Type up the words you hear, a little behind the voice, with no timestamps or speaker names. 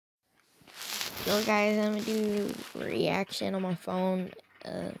Yo guys, I'm gonna do reaction on my phone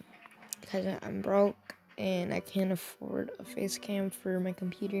because I'm broke and I can't afford a face cam for my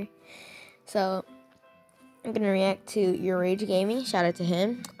computer. So I'm gonna react to yourRAGE Gaming. Shout out to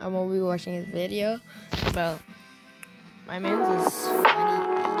him. I'm gonna be watching his video about my man's is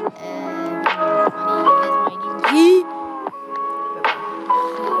funny and funny as my G.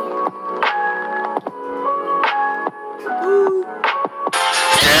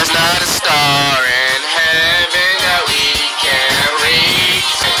 There's not a star in heaven that we can't reach.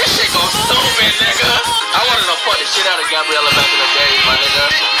 This shit goes stupid, nigga. I wanted to fuck the shit out of Gabriella back in the day, my nigga.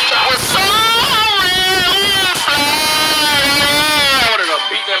 I was so I wanted to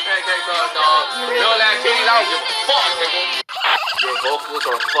beat them pancakes up, dog. You know that kitty? I don't give a fuck, nigga. Your vocals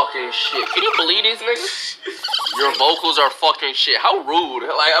are fucking shit. Can you believe these niggas? Your vocals are fucking shit. How rude.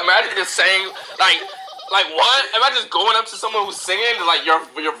 Like, imagine just saying, like what? Am I just going up to someone who's singing like your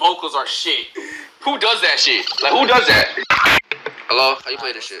vocals are shit? Who does that shit? Like who does that? Hello? How you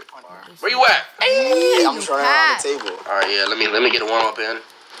play this shit? Where you at? Hey, I'm just running around the table. Alright, yeah, let me get a warm up in.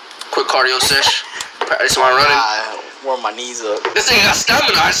 Quick cardio sesh. This one running. Warm my knees up. This thing got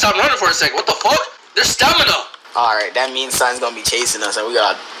stamina. I stopped running for a second. What the fuck? There's stamina. Alright, that means Son's gonna be chasing us and we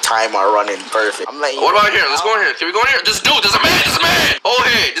gotta time our running perfect. I'm letting you. What about here? Let's go in here. Can we go in here? This dude, there's a man. Oh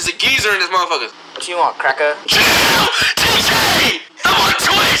hey, there's a geezer in this motherfucker. What you want, cracker? Chill! TJ! I'm on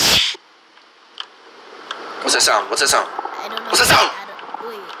Twitch! What's that sound? What's that sound? I don't know. What's that sound?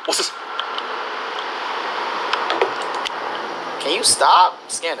 Wait. What's this? Can you stop?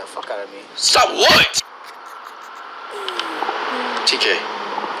 Scaring the fuck out of me. Stop what? TK.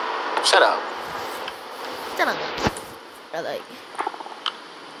 Shut up. Shut up. I like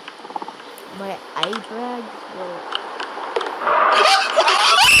my eye drag.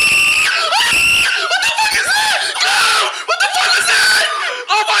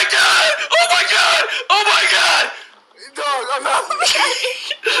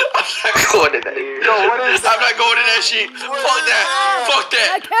 I'm not going to that. Yo, what is that? I'm not going to that shit. Fuck that. Fuck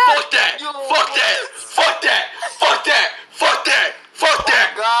that. Fuck that. Fuck that. Fuck that. Fuck that. Fuck that. Fuck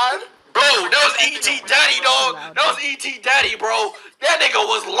that. God. Bro, that was E.T. Daddy, dog. That was E.T. Daddy, bro. That nigga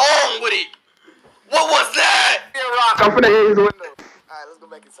was long with it. What was that? I'm finna hit his window. Alright, let's go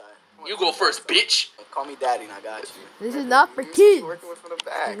back inside. You go first, bitch. Call me daddy and I got you. This is not for kids. Working with from the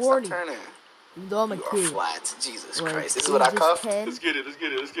back. Warning. Stop turning. You know I'm a You are kid. flat. Jesus When Christ. This is what I cuff. Let's get it. Let's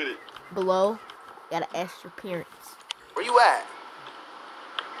get it. Let's get it. Below, gotta ask your parents. Where you at?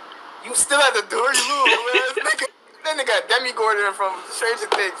 You still at the door? You move, man. That nigga Demi Gordon from Stranger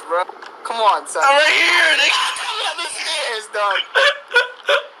Things, bro. Come on, son. I'm right here, nigga. I'm at the stairs, dog.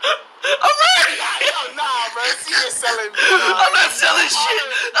 I'm right here. Yo, nah, bro. See you selling me. I'm not selling shit.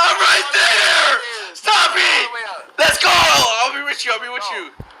 I'm right there. Stop it. Let's go. I'll be with you. I'll be with you.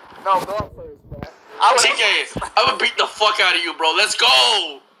 No, go up first, bro. TK, I'm gonna beat the fuck out of you, bro. Let's go.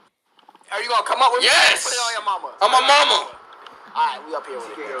 Are you gonna come up with me? Yes. Put it on your mama. I'm a mama. Alright, we up here with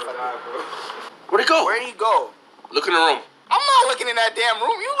it. Where'd he go? Where'd he go? Look in the room. I'm not looking in that damn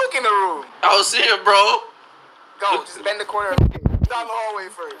room. You look in the room. I was here, bro. Go, just bend the corner. Down the hallway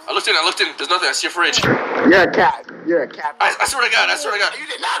first. I looked in. There's nothing. I see a fridge. You're a cat. You're a cat. I swear to God. You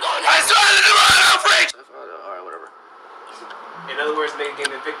did not go in I there. swear to God, I'm a fridge. Alright, whatever. In other words, nigga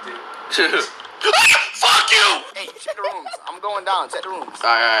getting evicted. Fuck you! Hey, check the rooms. I'm going down. Check the rooms.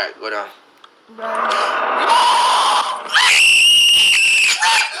 Alright, go down. Bro.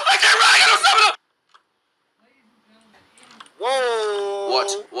 I can't run, I got no stamina! Whoa.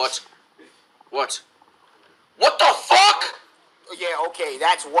 What? What the fuck? Yeah, okay,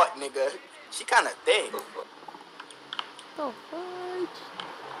 that's what, nigga. She kinda thick. Oh, what?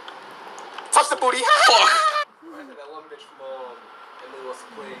 Touch the booty. Fuck. That one bitch from Emily Wants to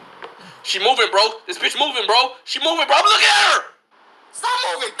Play. She moving, bro. This bitch moving, bro. She moving, bro. Look at her! Stop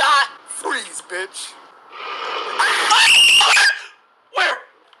moving, Dot. Freeze, bitch. Where?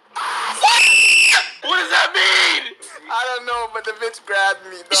 What does that mean? I don't know, but the bitch grabbed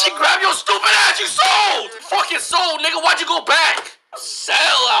me, dog. She grabbed your stupid ass, you sold! Fucking sold, nigga. Why'd you go back? Sell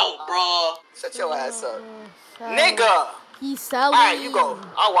out, bro. Shut your ass up. Nigga. He's selling. Alright, you go.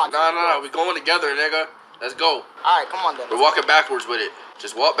 I'll watch. No. We going together, nigga. Let's go. Alright, come on then. We're walking backwards with it.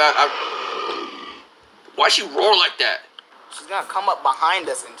 Just walk back. Why'd she roar like that? She's gonna come up behind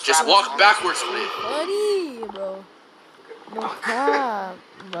us and Just walk backwards with it. Buddy, bro. No cap,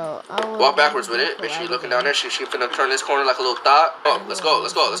 bro. Walk backwards with it. Bitch, she looking down there. She finna turn this corner like a little thought. Oh, let's go.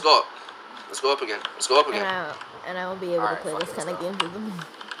 Let's go up again. And I will be able to play this kind of game with them.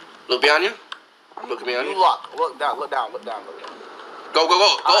 Look behind you. Look behind you. Look down. Go.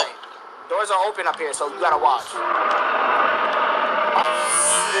 Alright. Doors are open up here, so you gotta watch.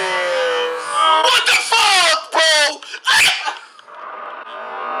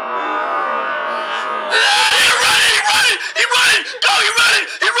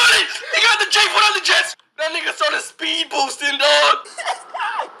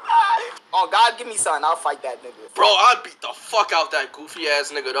 Oh God, give me something. I'll fight that nigga. Bro, I'd beat the fuck out that goofy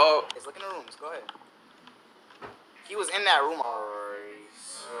ass nigga, dog. Let's look in the rooms. Go ahead. He was in that room already.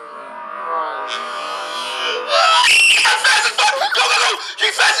 He's fast as fuck! Go, go, go!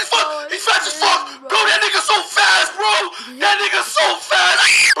 He's fast as fuck! He's fast as fuck! Bro, that nigga's so fast, bro! That nigga's so fast!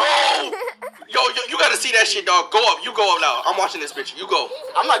 Bro! Yo, you gotta see that shit, dog. Go up. You go up now. I'm watching this bitch. You go.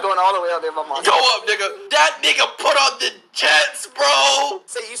 I'm not going all the way up there by myself. Go up, nigga. That nigga put on the jets, bro!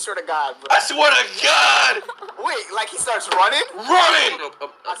 Say you swear to God, bro. I swear to God! Wait, like he starts running? Running!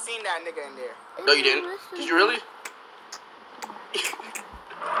 I seen that nigga in there. No, you didn't. Did you really?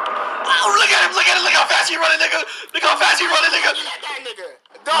 Oh, look at him! Look at him! Look how fast he running, nigga! Look how fast he running, nigga! Look at that nigga.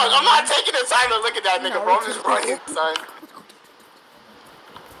 Dog, I'm not taking the time to look at that nigga, bro. I'm just running, son.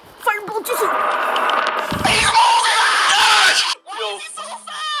 Fireball just. He's moving! Yo,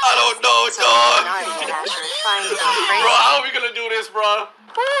 I don't know, dog. Bro, how are we gonna do this, bro?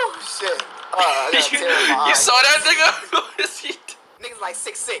 Oh, shit. I gotta tear my You eyes. saw that nigga? What is he? Nigga's like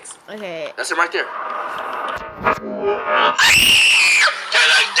 6'6". Okay. That's him right there. Get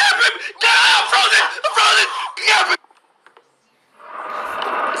him! Get him! I'm frozen! I'm frozen! Get him!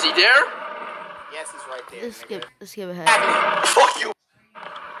 Is he there? Yes, he's right there. Let's skip ahead. Fuck you!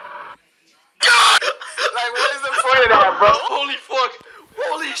 Like, what is the point of that, bro? Holy fuck!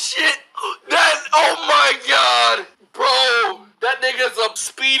 Holy shit! That, oh my god! Bro! That nigga's a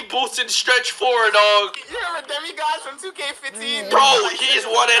speed boosted stretch forward, dog. You remember Demigods from 2K15? Bro, he's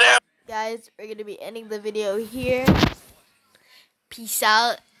one of them. Guys, we're gonna be ending the video here. Peace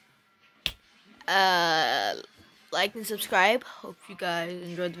out. Like and subscribe. Hope you guys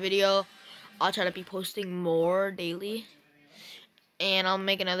enjoyed the video. I'll try to be posting more daily. And I'll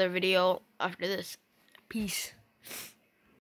make another video after this. Peace.